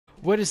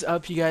What is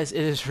up, you guys?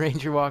 It is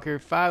Ranger Walker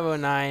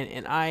 509,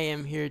 and I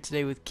am here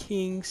today with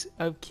Kings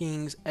of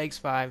Kings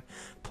X5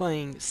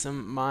 playing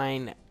some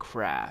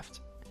Minecraft.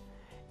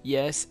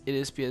 Yes, it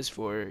is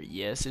PS4.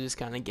 Yes, it is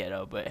kind of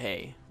ghetto, but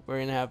hey,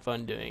 we're gonna have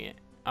fun doing it.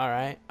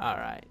 Alright,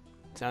 alright.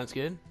 Sounds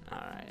good?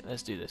 Alright,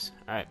 let's do this.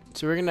 Alright,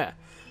 so we're gonna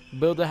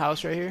build a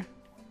house right here.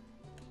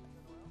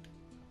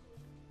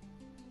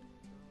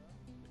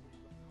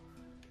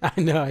 I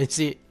know, I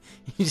see it.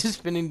 He's just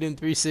spinning doing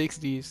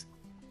 360s.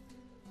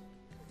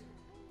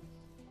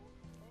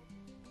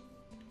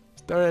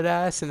 Throw that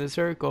ass in a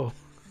circle.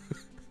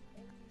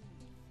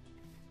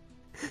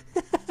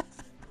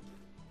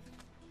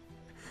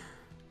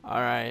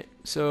 Alright,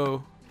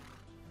 so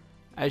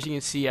as you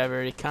can see, I've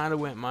already kind of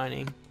went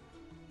mining.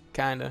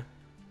 Kinda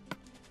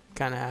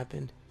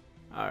happened.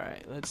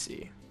 Alright, let's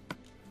see.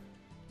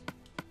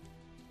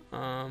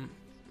 Alright.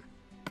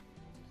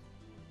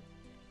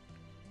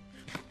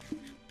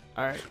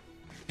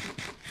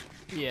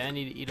 Yeah, I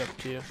need to eat up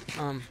too.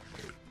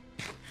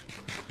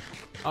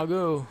 I'll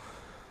go,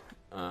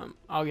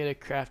 I'll get a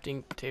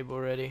crafting table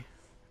ready.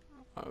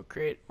 I'll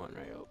create one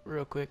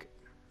real quick.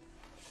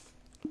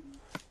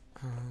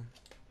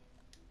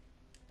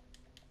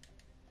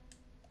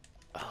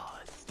 Oh,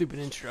 stupid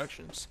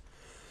instructions.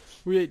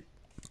 We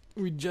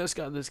just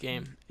got this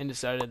game and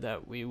decided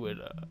that we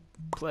would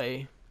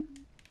play.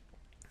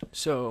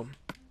 So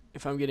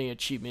if I'm getting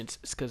achievements,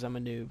 it's because I'm a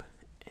noob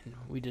and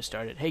we just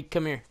started. Hey,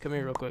 come here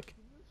real quick.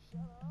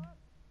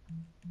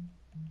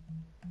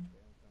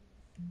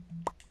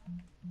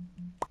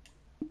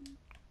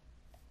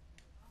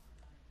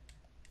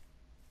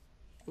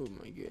 Oh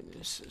my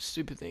goodness,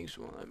 stupid things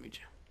won't let me.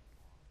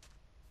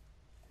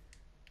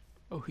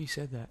 Oh, he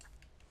said that.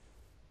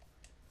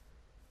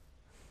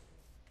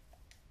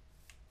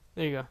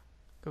 There you go.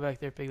 Go back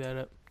there, pick that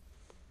up.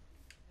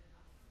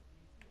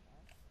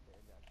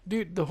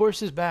 Dude, the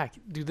horse is back.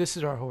 Dude, this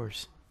is our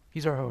horse.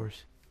 He's our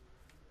horse.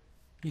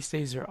 He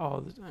stays there all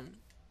the time.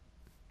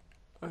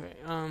 Okay,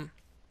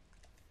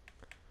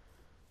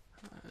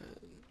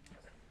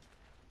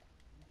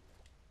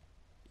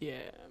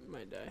 yeah, I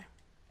might die.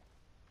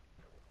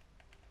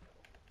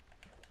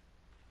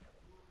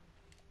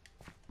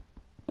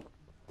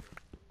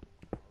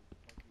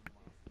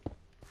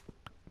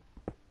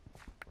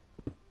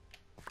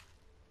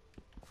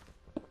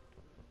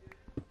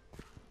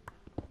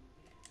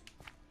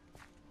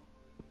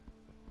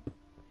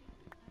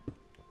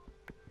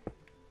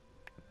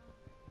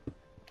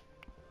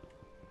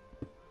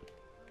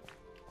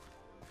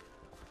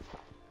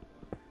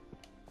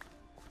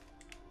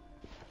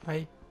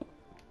 Hi.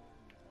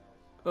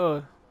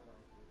 Oh.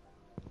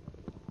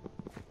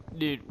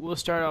 Dude, we'll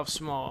start off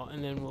small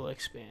and then we'll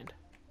expand.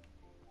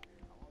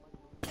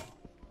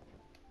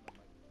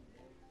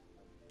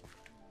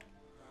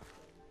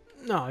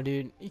 No,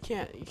 dude, you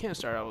can't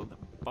start out with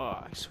a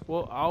box.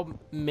 Well, I'll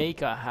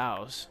make a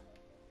house.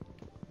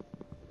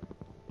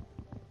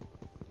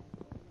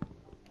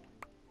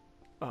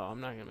 Oh,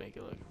 I'm not gonna make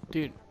it look.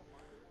 Dude,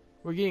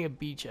 we're getting a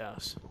beach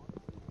house.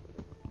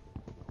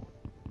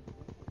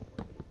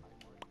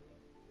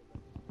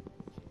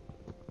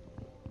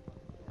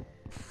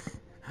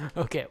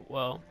 Okay,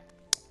 well,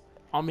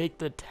 I'll make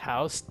the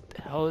house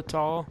hella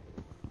tall.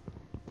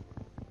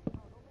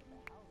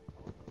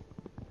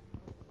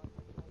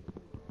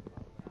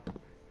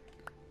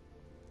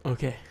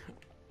 Okay.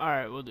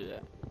 Alright, we'll do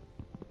that.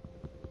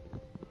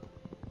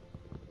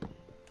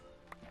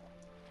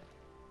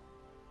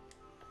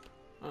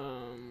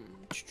 Oh,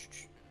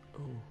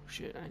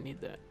 shit, I need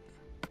that.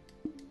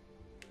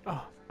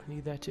 Oh, I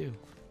need that too.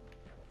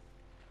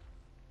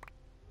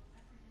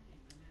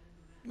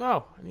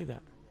 No, I need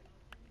that.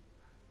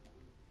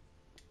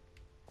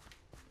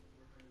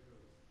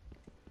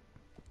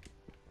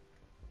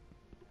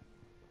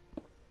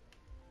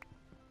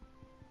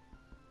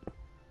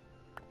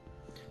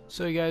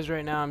 So you guys,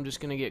 right now I'm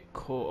just gonna get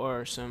coal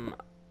or some,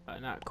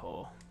 not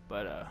coal,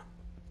 but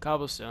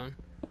cobblestone,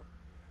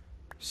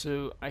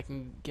 so I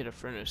can get a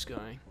furnace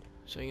going,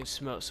 so I can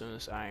smelt some of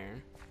this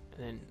iron,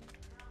 and then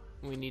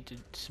we need to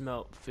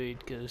smelt food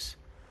because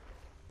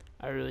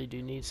I really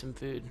do need some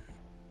food.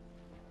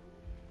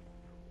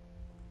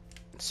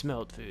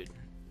 Smelt food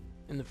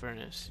in the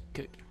furnace.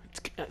 Cook.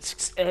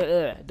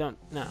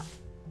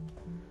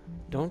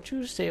 Don't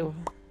you say,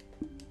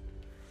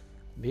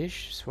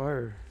 bish,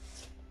 swear.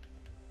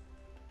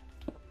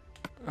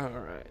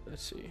 Alright,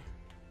 let's see.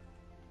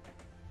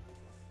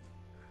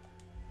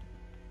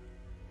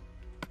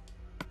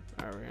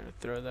 Alright, we're gonna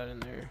throw that in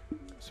there.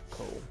 Some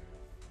coal.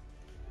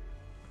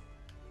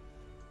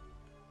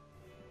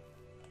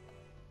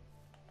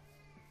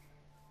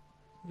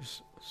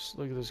 Just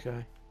look at this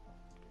guy.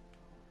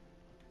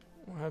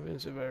 What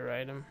happens if I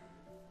ride him?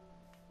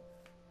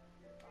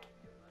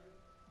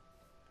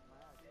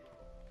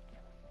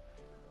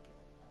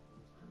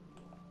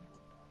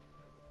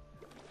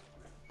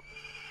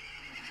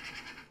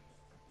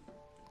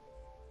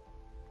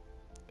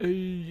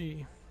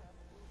 Hey.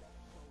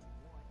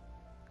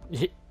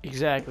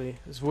 Exactly.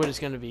 That's what it's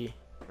gonna be.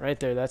 Right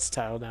there, that's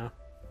tile now.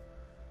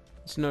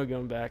 There's no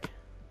going back.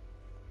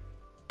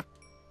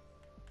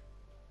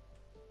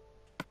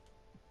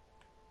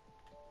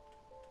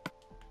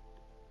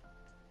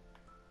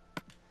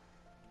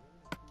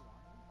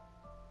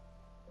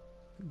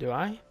 Do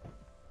I?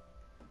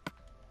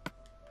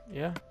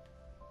 Yeah.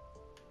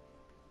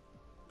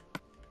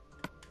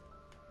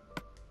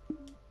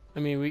 I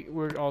mean,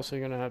 we're also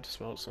gonna have to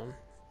smelt some.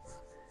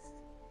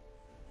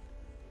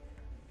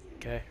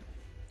 Okay.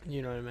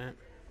 You know what I meant.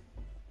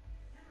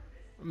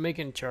 I'm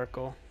making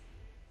charcoal.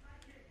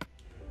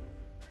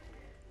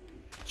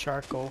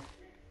 Charcoal.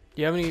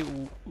 Do you have any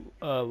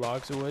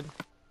logs of wood?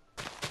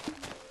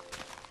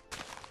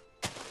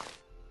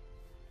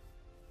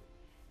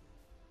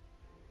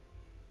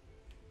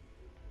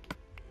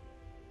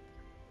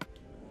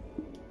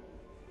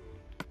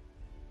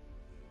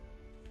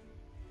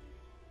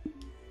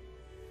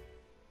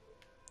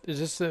 Is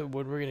this the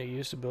wood we're gonna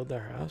use to build our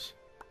house?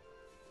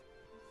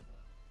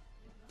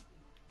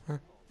 Huh?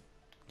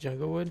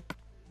 Jungle wood?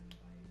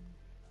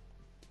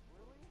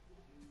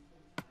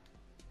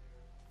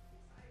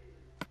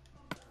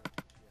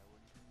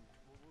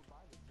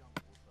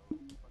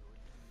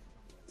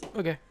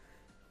 Okay.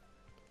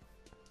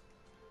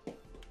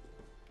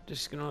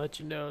 Just gonna let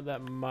you know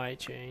that might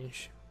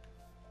change.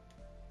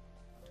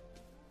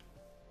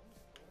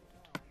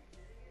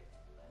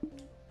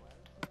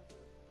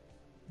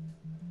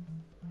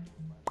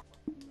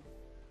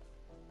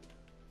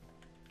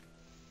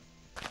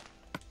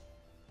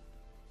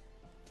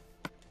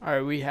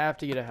 Alright, we have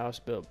to get a house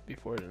built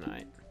before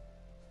tonight.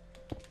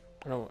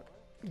 I don't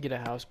get a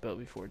house built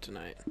before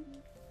tonight.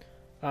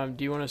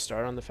 Do you want to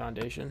start on the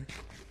foundation?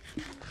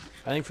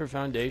 I think for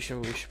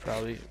foundation we should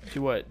probably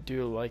do what?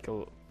 Do like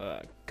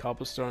a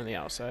cobblestone on the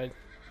outside.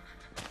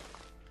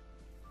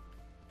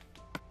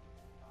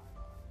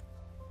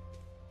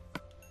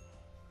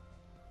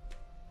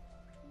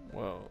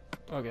 Whoa.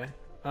 Okay.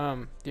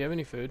 Do you have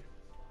any food?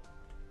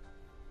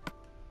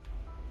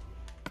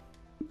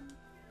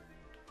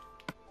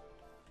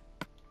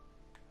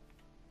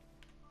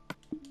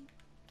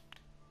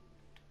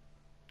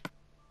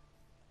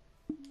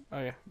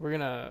 Okay, we're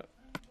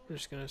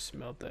just gonna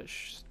smelt that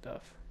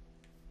stuff.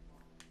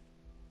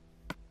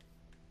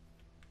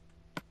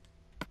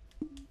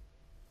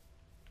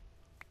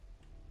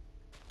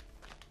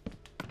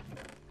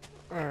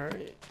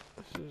 Alright,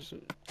 this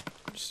is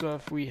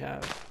stuff we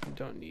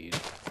don't need.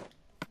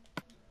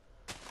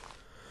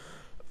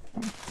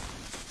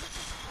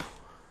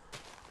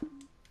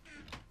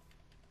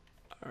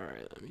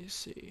 Alright, let me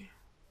see.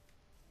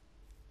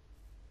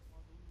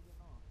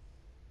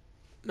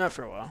 Not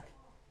for a while.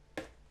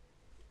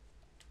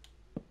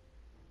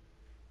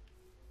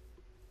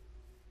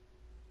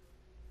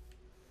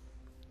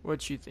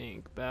 What you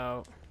think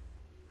about,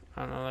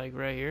 I don't know, like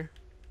right here?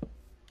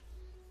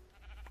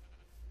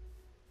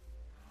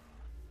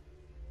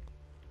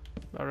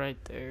 About right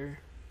there.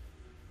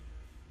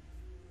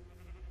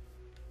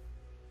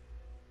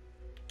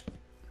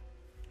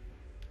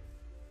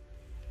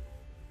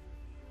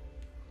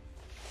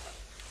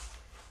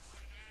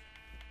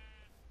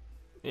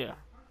 Yeah.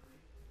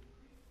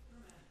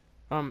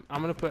 I'm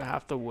gonna put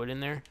half the wood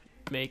in there,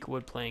 make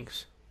wood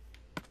planks.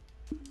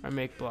 Or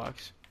make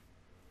blocks.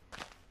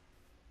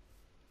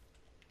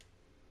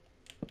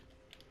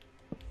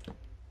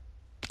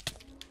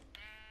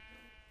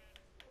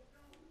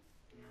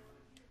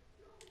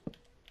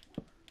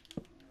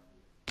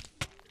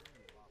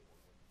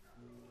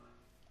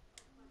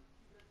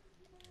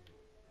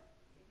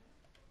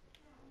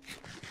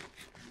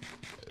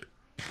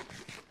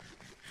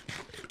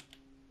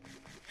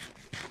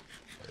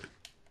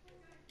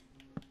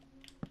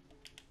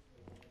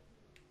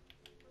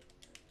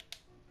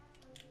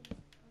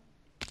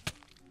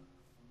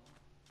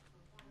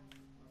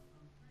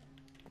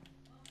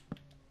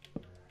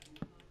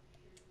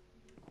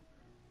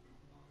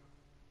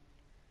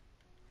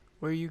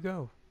 Where you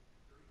go?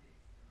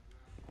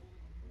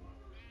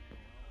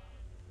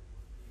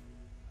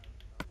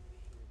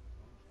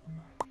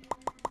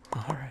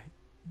 Alright.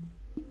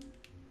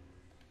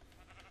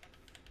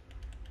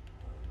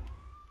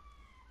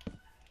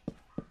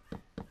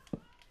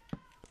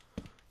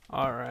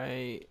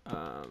 Alright,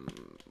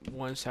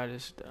 one side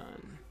is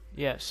done.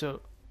 Yeah, so,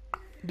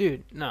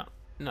 dude, no,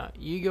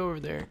 you go over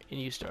there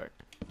and you start.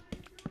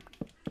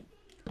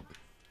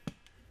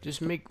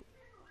 Just make,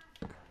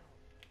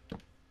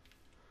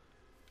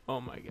 oh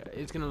my god,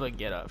 it's gonna look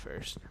get up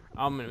first.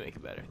 I'm gonna make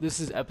it better.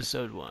 This is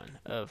episode 1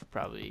 of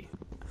probably,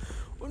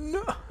 oh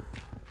no!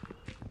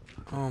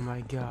 Oh my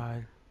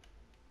god.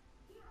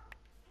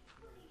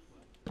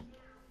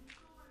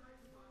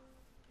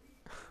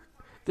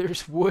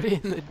 There's wood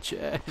in the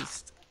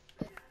chest.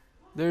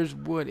 There's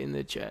wood in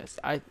the chest.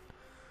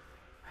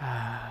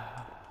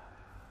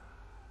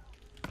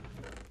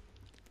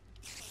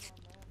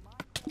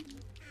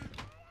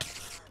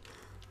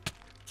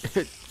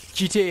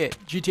 GTA.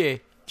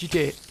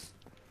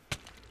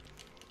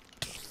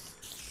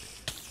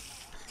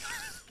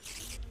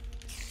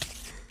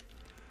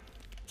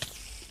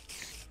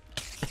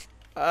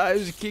 I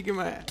was kicking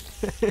my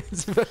ass.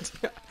 It's about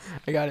to,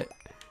 I got it.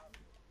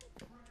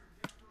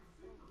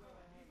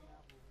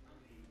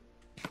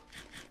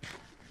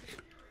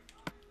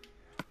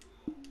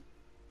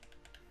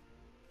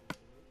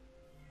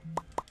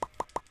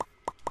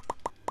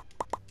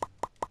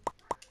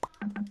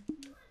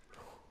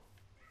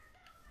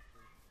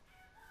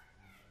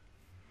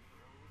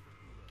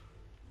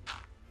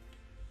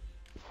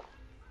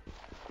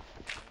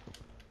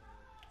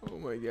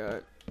 my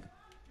god.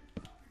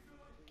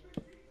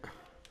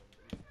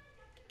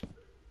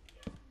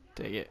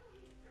 Take it.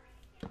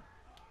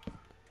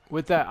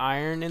 With that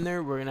iron in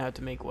there, we're gonna have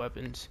to make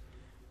weapons.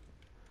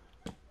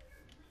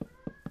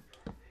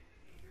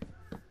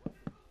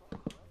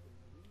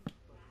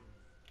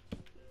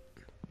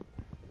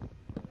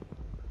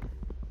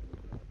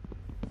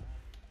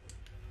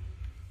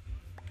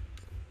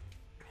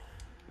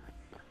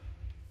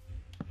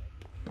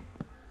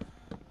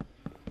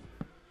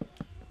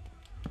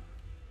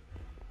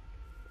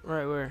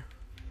 Right where?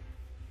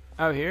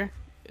 Out here?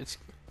 It's...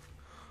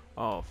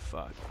 Oh,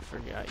 fuck. I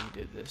forgot you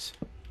did this.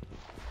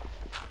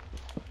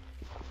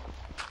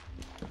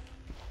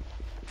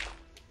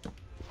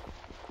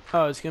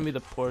 Oh, it's gonna be the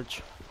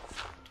porch.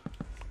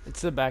 It's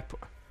the back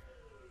porch.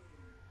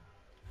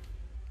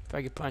 If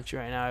I could punch you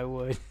right now, I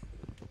would.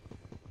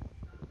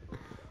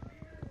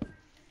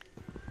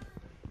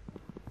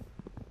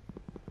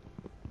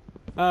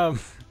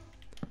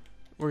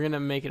 We're gonna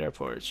make it our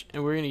porch,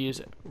 and we're gonna use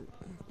it.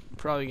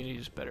 Probably gonna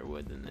use better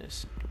wood than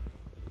this.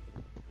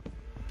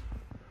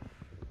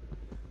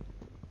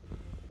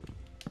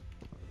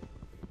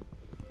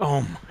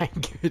 Oh my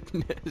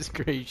goodness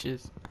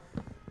gracious.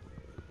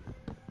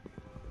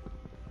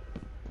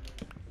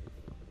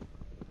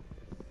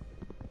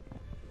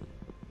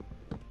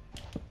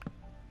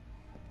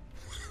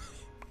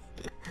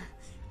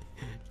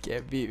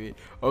 Can't beat me.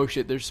 Oh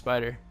shit, there's a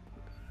spider.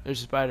 There's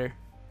a spider.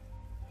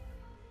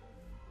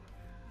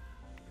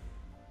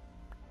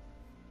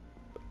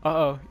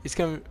 Uh-oh, he's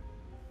coming.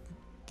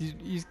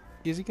 Is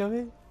he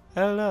coming? I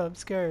don't know, I'm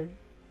scared.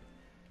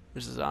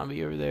 There's a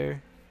zombie over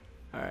there.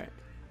 Alright.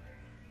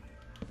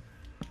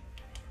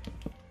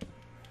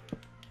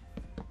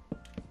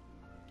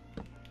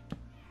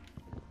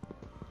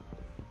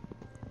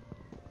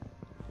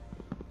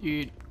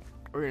 Dude,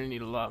 we're gonna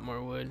need a lot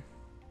more wood.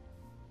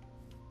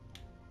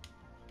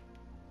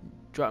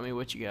 Drop me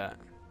what you got.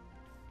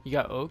 You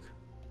got oak?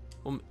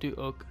 We'll do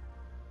oak.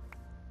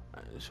 I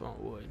just want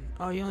wood.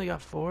 Oh, you only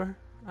got 4?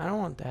 I don't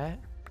want that.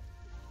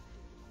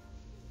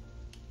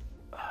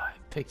 Oh, I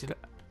picked it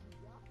up.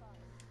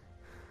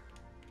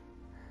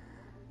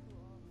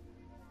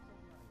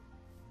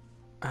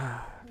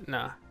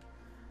 Nah.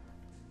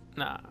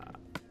 Nah.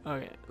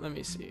 Okay, let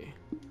me see.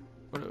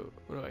 What do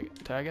I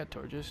got? Do I got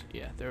torches?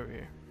 Yeah, they're over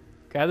here.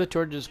 Can I have the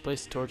torches?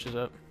 Place the torches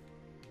up.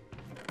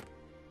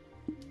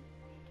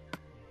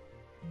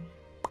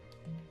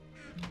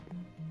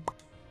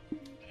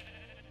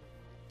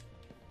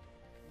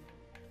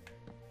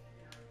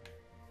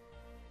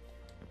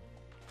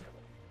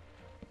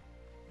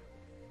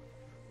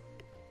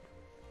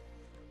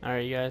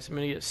 Alright, you guys, I'm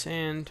gonna get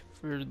sand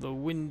for the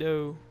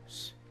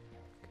windows.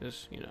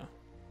 Because, you know,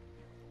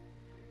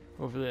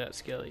 hopefully that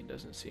skelly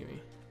doesn't see me.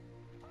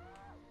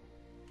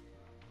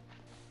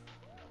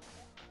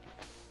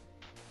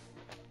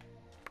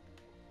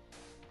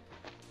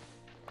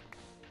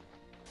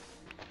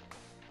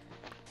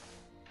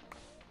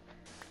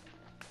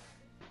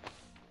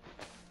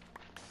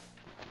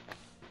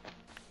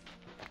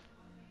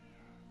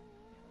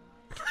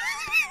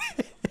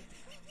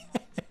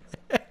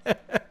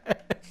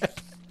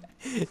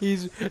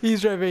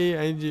 He's right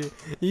behind you.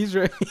 He's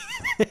right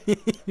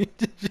behind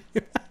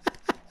you.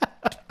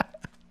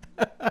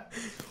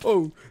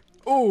 Oh,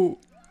 oh,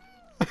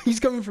 he's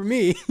coming for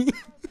me.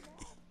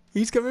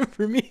 He's coming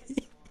for me.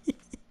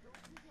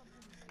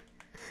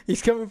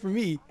 He's coming for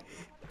me.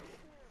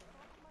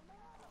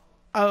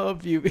 I'll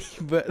help you,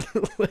 but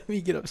let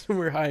me get up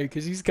somewhere higher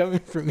because he's coming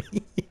for me.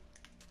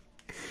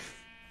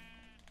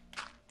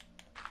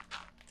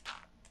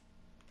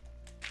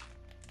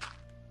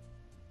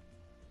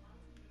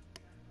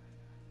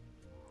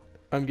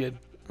 I'm good.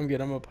 I'm good.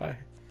 I'm up high.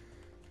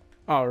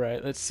 All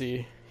right. Let's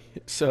see.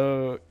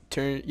 So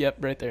turn. Yep,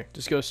 right there.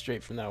 Just go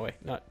straight from that way.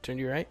 Not turn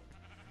to your right.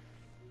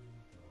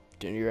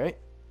 Turn to your right.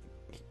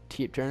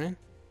 Keep turning.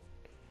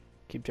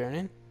 Keep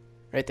turning.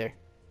 Right there.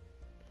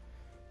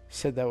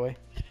 Said that way.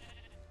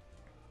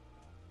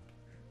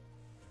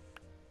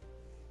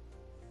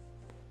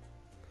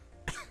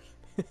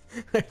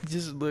 I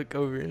just look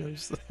over and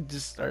I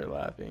just start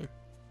laughing.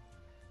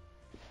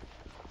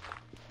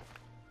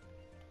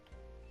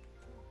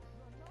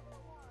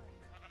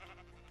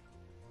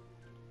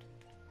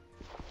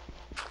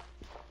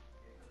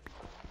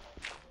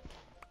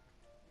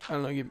 I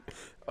don't know.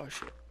 Oh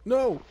shit!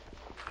 No!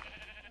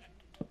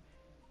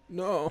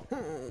 No!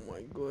 Oh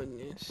my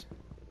goodness!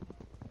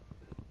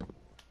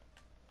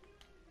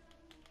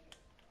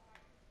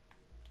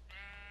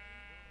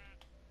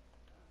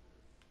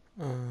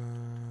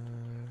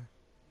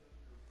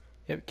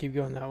 Yep. Keep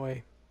going that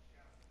way.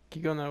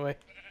 Keep going that way.